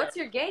out. Ooh, what's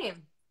your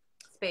game?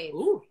 Spades.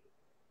 Ooh,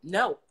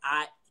 no,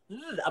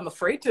 I'm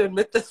afraid to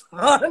admit this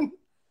on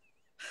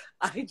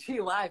IG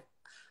Live.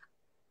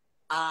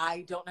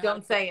 I don't know.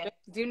 Don't say it.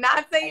 Do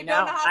not say you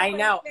don't know how to play. I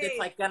know. Spades. It's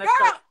like gonna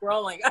start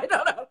scrolling. I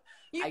don't know.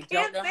 You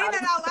can't say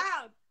that out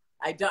loud.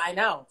 I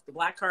know. The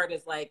black card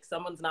is like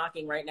someone's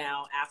knocking right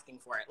now asking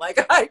for it.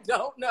 Like, I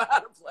don't know how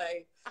to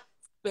play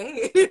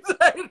spades.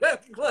 I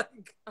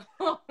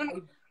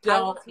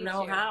don't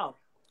know how.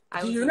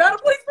 Do you know how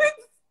to play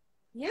spades?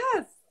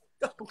 Yes,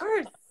 of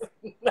course.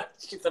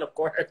 She said, of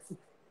course.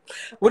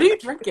 What are you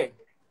drinking,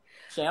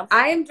 Champ?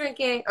 I am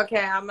drinking,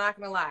 okay, I'm not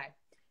going to lie.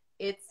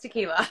 It's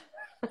tequila.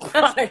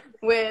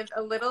 With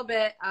a little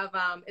bit of,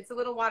 it's a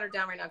little watered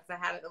down right now because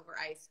I had it over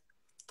ice.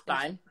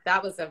 Fine.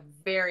 That was a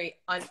very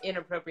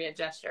inappropriate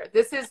gesture.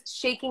 This is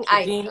shaking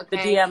ice. Okay? The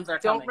DMs are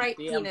coming. Don't write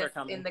DMs penis are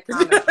coming. in the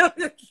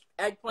comments.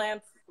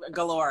 Eggplants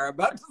galore are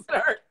about to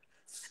start.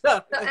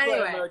 So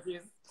anyway,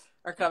 emojis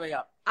are coming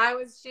up. I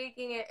was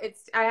shaking it.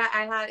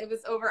 It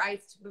was over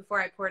iced before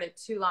I poured it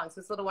too long,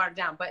 so it's a little watered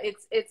down. But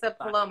it's a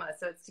Paloma,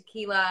 so it's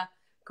tequila,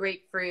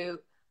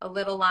 grapefruit, a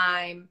little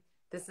lime.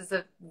 This is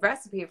a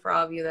recipe for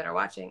all of you that are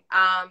watching.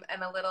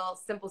 And a little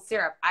simple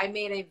syrup. I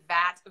made a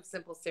vat of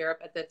simple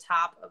syrup at the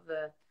top of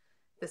the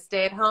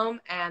stay at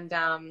home, and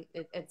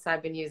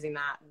I've been using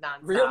that nonstop.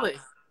 Really?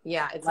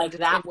 Yeah, it's like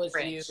that was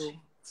you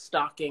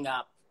stocking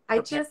up. I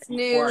just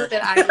knew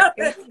that I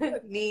was going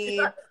to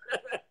need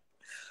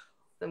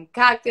some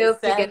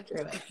cocktails to get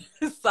through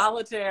it.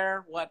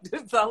 Solitaire,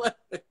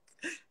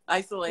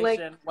 isolation,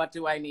 like, what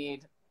do I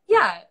need?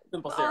 Yeah.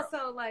 Simple syrup.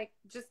 Also, like,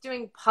 just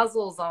doing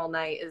puzzles all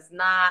night is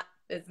not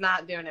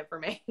doing it for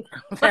me.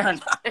 Fair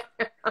enough.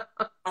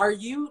 Are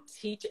you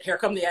teaching? Here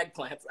come the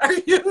eggplants. Are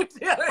you?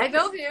 I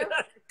told you.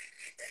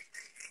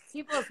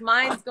 People's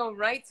minds go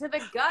right to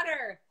the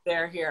gutter.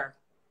 They're here.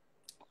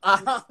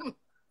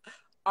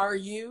 Are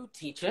you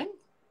teaching?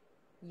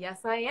 Yes,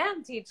 I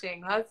am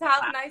teaching. That's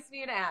how nice of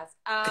you to ask.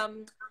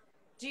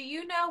 Do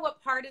you know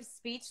what part of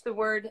speech the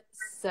word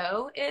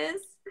 "so"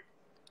 is?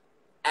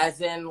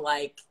 As in,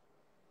 like,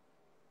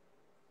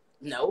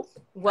 no.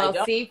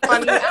 Well, see,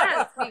 funny you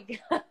ask.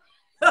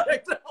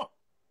 I don't.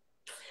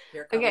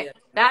 Okay,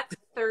 that's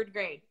third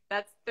grade.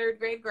 That's third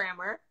grade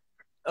grammar.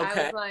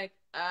 Okay. I was like,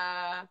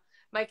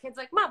 my kid's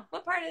like, Mom,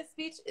 what part of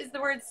speech is the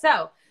word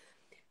 "so"?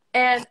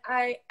 And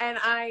I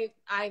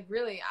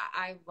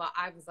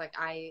was like,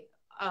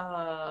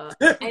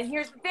 and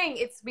here's the thing,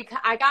 it's because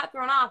I got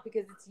thrown off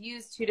because it's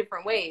used two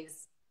different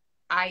ways,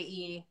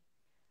 i.e.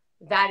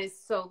 that is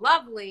so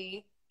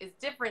lovely is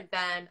different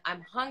than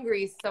I'm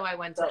hungry, so I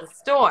went to the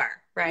store,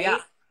 right?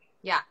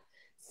 Yeah.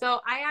 So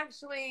I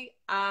actually,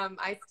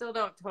 I still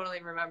don't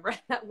totally remember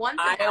that.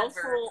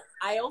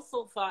 I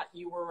also thought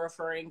you were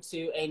referring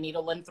to a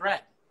needle and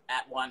thread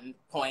at one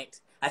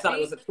point. I thought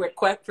it was a trick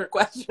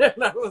question.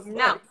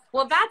 No.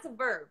 Well, that's a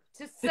verb.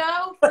 To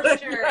sew for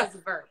sure is a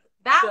verb.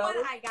 That one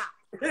I got.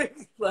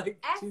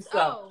 Like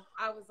S-O,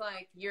 I was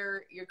like,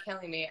 you're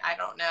killing me. I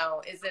don't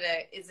know. Is it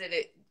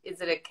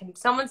a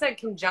someone said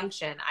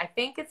conjunction. I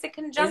think it's a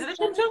conjunction. Is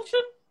it a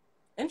conjunction?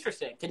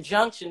 Interesting.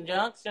 Conjunction,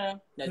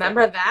 junction.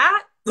 Remember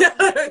that?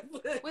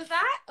 Was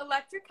that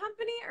Electric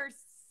Company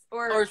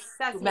or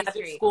Sesame Magic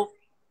Street? School?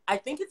 I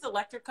think it's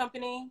Electric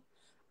Company.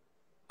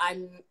 I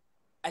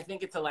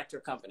think it's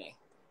Electric Company.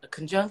 A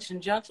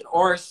conjunction, junction,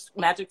 or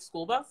Magic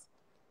School Bus?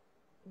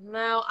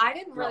 No, I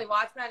didn't really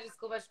watch Magic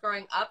School Bus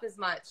growing up as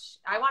much.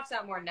 I watch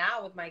that more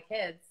now with my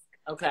kids.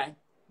 Okay.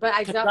 But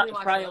I definitely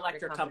watched probably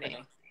Electric Electric Company.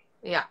 Company.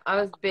 Yeah, I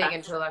was big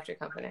into Electric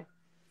Company.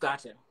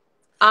 Gotcha.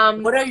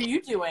 Um, What are you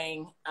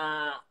doing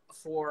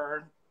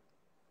for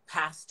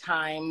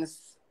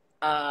pastimes?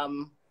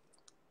 Simple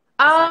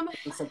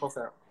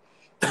syrup.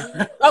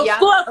 Oh, yeah,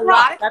 Schoolhouse a lot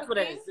Rock. of That's what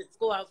it cooking. is. It's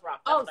Schoolhouse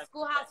Rock. Oh,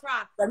 Schoolhouse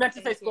Rock. I meant to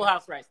say Thank you.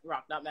 Schoolhouse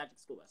Rock, not Magic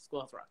Schoolhouse.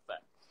 Schoolhouse Rock. But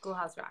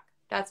Schoolhouse Rock.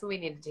 That's what we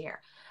needed to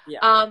hear.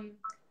 yeah.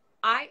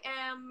 I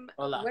am.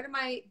 Hola. What am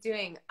I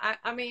doing?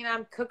 I mean,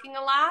 I'm cooking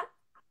a lot,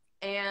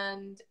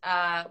 and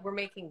we're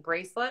making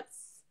bracelets,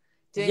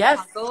 doing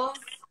puzzles,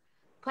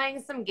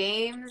 playing some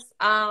games.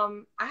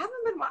 I've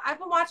been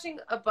watching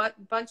a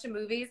bunch of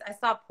movies. I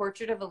saw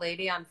Portrait of a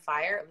Lady on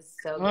Fire. It was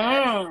so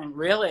good.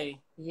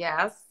 Really?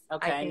 Yes.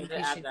 Okay, I need to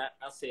add that.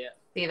 I'll see it.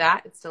 See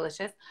that? It's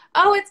delicious.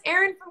 Oh, it's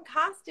Erin from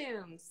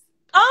Costumes.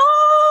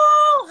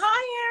 Oh,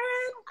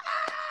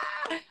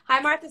 hi, Erin. Hi,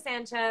 Martha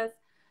Sanchez.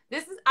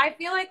 I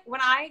feel like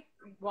when I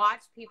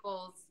watch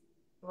people's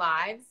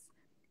lives,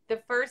 the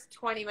first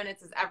 20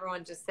 minutes is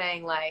everyone just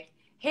saying like,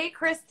 hey,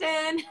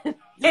 Kristen.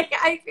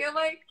 I feel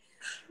like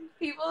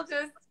people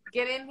just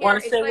get in here.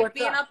 It's like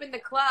being up in the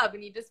club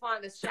and you just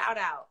want to shout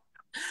out.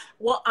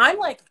 Well, I'm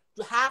like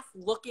half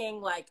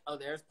looking like, oh,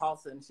 there's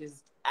Paulson.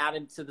 She's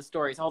added to the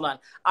stories. Hold on.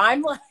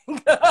 I'm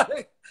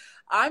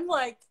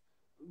like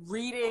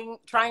reading,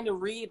 trying to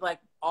read like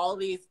all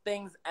these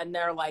things, and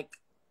there are a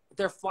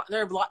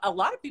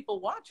lot of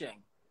people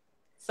watching.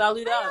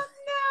 Saludos. No,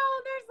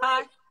 there's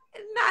like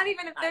not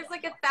even if there's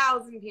like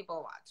 1,000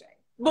 people watching.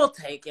 We'll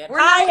take it.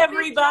 Hi,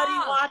 everybody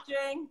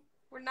watching.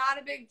 We're not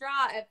a big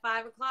draw at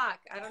 5 o'clock.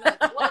 I don't know.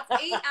 Well,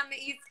 it's 8 on the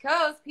East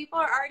Coast. People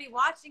are already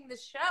watching the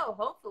show.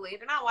 Hopefully,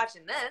 they're not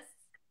watching this.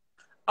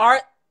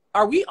 Are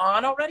we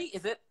on already?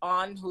 Is it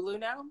on Hulu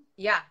now?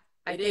 Yeah,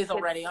 it is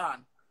already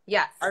on.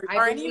 Yes. Are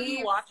any of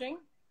you watching?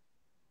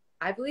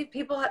 I believe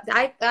people.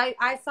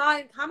 I saw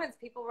in comments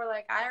people were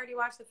like, "I already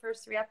watched the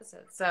first 3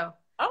 episodes." So.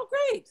 Oh,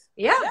 great.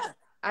 Yeah.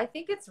 I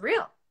think it's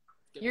real.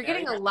 You're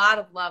getting a lot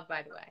of love,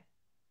 by the way.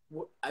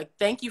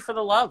 Thank you for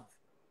the love,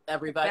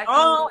 everybody.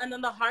 And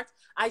then the hearts.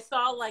 I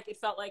saw it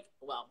felt like,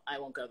 well, I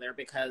won't go there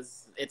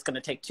because it's going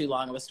to take too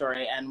long of a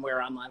story and we're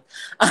on live.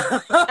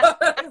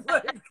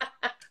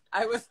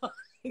 I was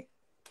like,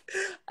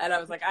 I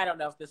don't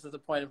know if this is a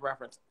point of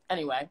reference.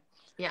 Anyway.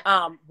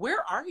 Yeah.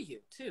 Where are you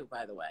too,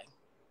 by the way?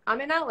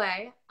 I'm in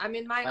LA. I'm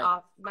in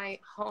my my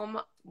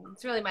home.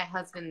 It's really my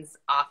husband's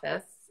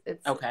office.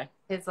 It's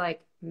his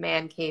like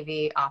man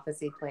cavey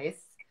officey place.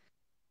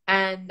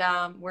 And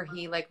where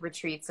he like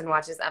retreats and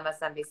watches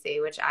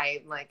MSNBC, which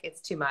I like, it's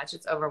too much.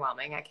 It's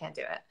overwhelming. I can't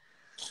do it.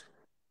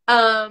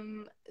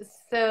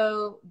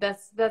 So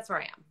that's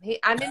where I am.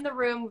 I'm in the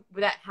room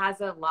that has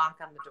a lock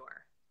on the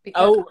door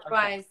because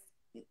otherwise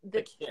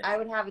I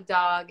would have a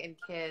dog and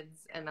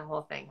kids and the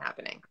whole thing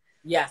happening.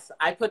 Yes,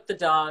 I put the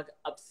dog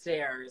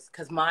upstairs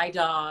because my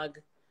dog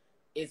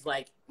is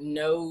like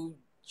no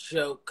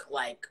joke,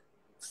 like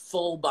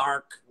full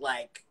bark,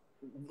 like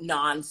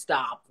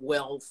nonstop,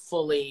 will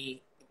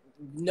fully.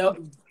 No,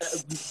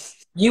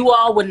 you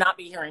all would not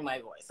be hearing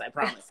my voice. I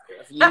promise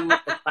you.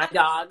 If my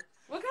dog.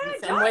 What kind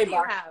of dog do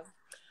you have?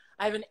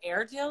 I have an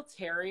Airedale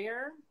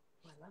Terrier.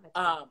 Oh, I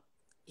love it.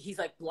 He's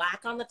like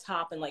black on the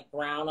top and like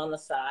brown on the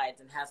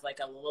sides and has like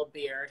a little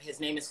beard. His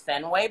name is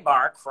Fenway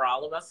Bark for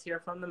all of us here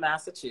from the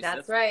Massachusetts.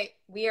 That's right.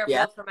 We are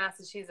both from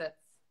Massachusetts.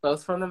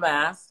 Both from the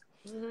Mass.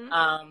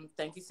 Mm-hmm.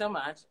 Thank you so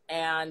much.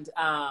 And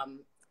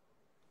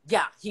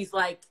he's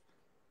like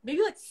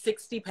maybe like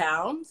 60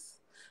 pounds.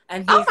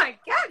 And oh my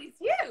God, he's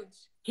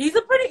huge. He's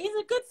a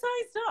good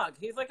sized dog.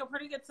 He's like a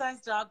pretty good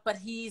sized dog, but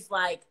he's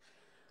like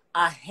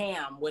a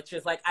ham, which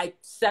is like, I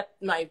set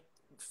my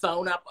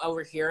phone up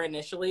over here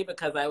initially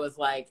because I was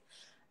like,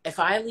 if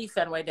I leave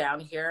Fenway down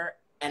here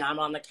and I'm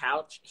on the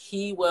couch,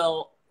 he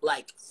will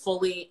like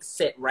fully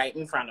sit right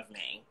in front of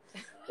me.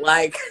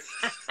 Like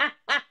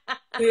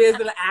he is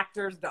an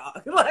actor's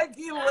dog. Like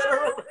he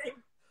literally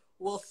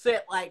will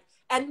sit like,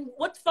 and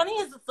what's funny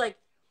is it's like,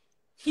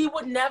 he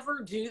would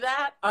never do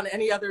that on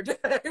any other day,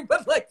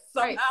 but like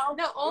somehow. Right.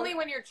 No, only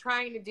when you're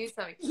trying to do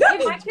something. Yeah.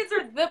 My kids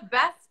are the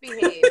best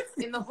behaved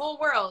in the whole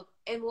world,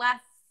 unless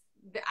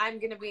I'm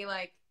going to be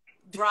like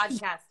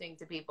broadcasting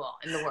to people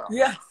in the world.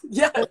 Yes.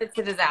 Yeah. It's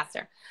a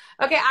disaster.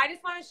 Okay, I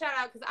just want to shout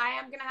out because I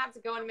am going to have to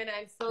go in a minute.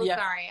 I'm so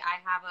sorry. I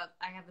have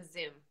a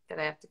Zoom that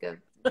I have to go.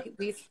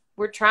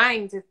 We're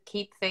trying to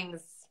keep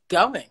things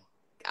going.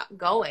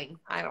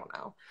 I don't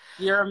know.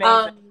 You're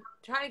amazing.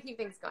 Trying to keep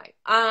things going.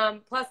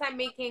 Plus, I'm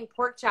making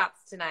pork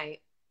chops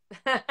tonight.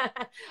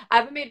 I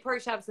haven't made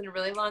pork chops in a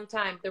really long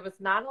time. There was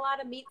not a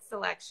lot of meat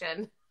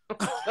selection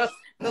the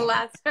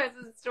last time I was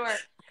in the store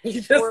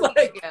 4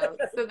 weeks ago.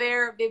 So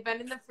they've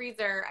been in the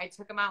freezer. I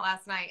took them out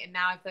last night, and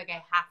now I feel like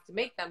I have to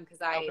make them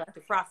because I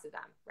defrosted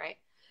them, right?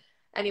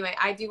 Anyway,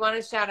 I do want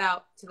to shout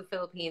out to the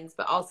Philippines,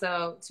 but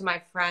also to my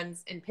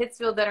friends in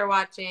Pittsfield that are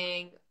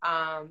watching.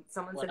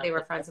 Someone said they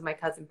were friends with my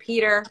cousin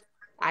Peter.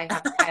 I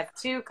have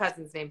 2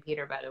 cousins named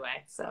Peter, by the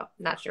way, so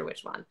not sure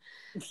which one.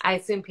 I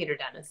assume Peter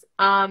Dennis.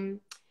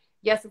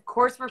 Yes, of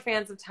course we're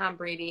fans of Tom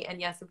Brady,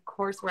 and yes, of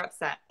course we're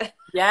upset.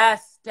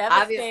 Yes,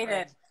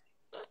 devastated.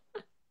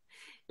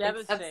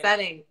 Devastating.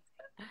 upsetting.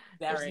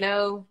 Very. There's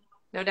no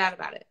doubt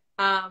about it.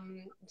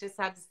 Just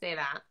had to say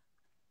that.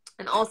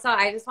 And also,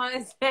 I just want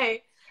to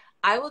say,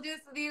 I will do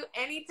this with you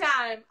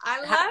anytime.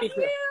 I love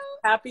you.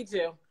 Happy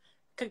to.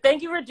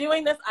 Thank you for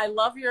doing this. I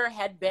love your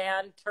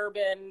headband,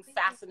 turban,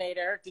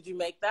 fascinator. Did you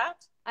make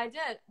that? I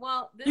did.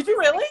 Well, did you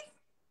really?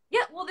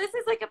 Yeah. Well, this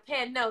is like a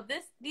pin. No,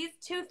 these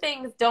two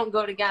things don't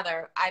go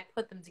together. I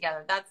put them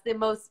together. That's the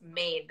most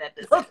made that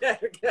this.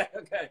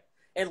 Okay.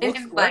 It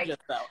looks gorgeous,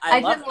 though.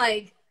 I didn't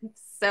like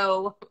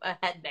sew a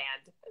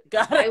headband.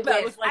 God, I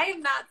wish. I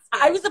am not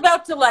scared. I was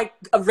about to like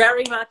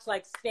very much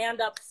like stand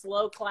up,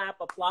 slow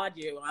clap, applaud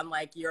you on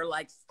like your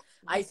like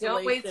isolation.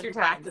 Don't waste your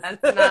time. Practice.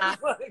 That's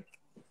not.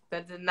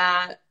 That did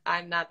not.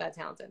 I'm not that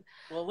talented.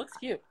 Well, it looks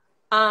cute.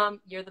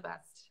 You're the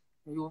best.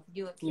 You look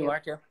cute. You are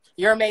too.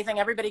 You're amazing.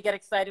 Everybody get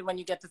excited when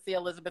you get to see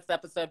Elizabeth's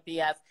episode.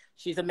 P.S.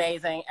 She's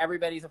amazing.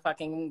 Everybody's a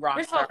fucking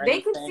rock star. They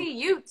can see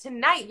you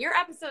tonight. You're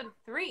episode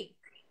 3.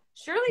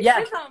 Shirley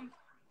Chisholm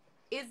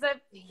is a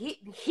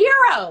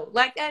hero,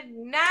 like a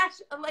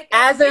international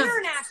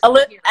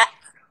hero.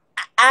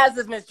 As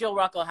is Miss Jill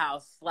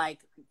Rucklehouse. Like,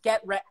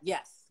 get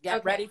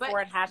ready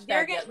for it.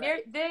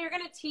 Hashtag they're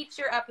gonna teach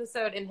your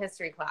episode in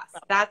history class.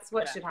 That's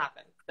what should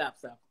happen. Stop.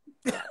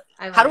 Yeah,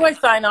 How do I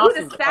sign off?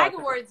 The SAG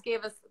Awards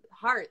gave us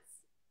hearts.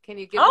 Can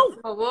you give us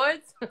some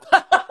awards?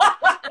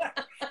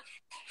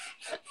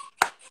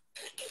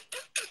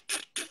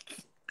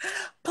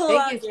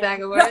 Thank you,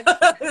 SAG Awards.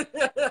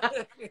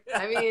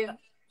 I mean,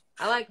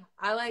 I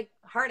like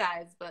hard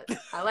eyes, but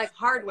I like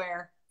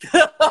hardware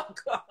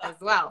as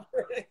well.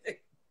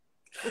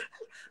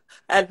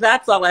 And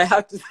that's all I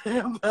have to say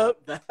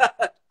about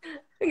that.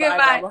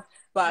 Goodbye.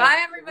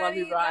 Bye, everybody. Love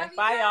you, bye.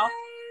 Bye, y'all.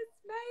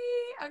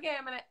 Bye. Okay,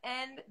 I'm going to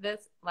end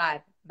this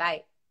live.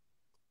 Bye.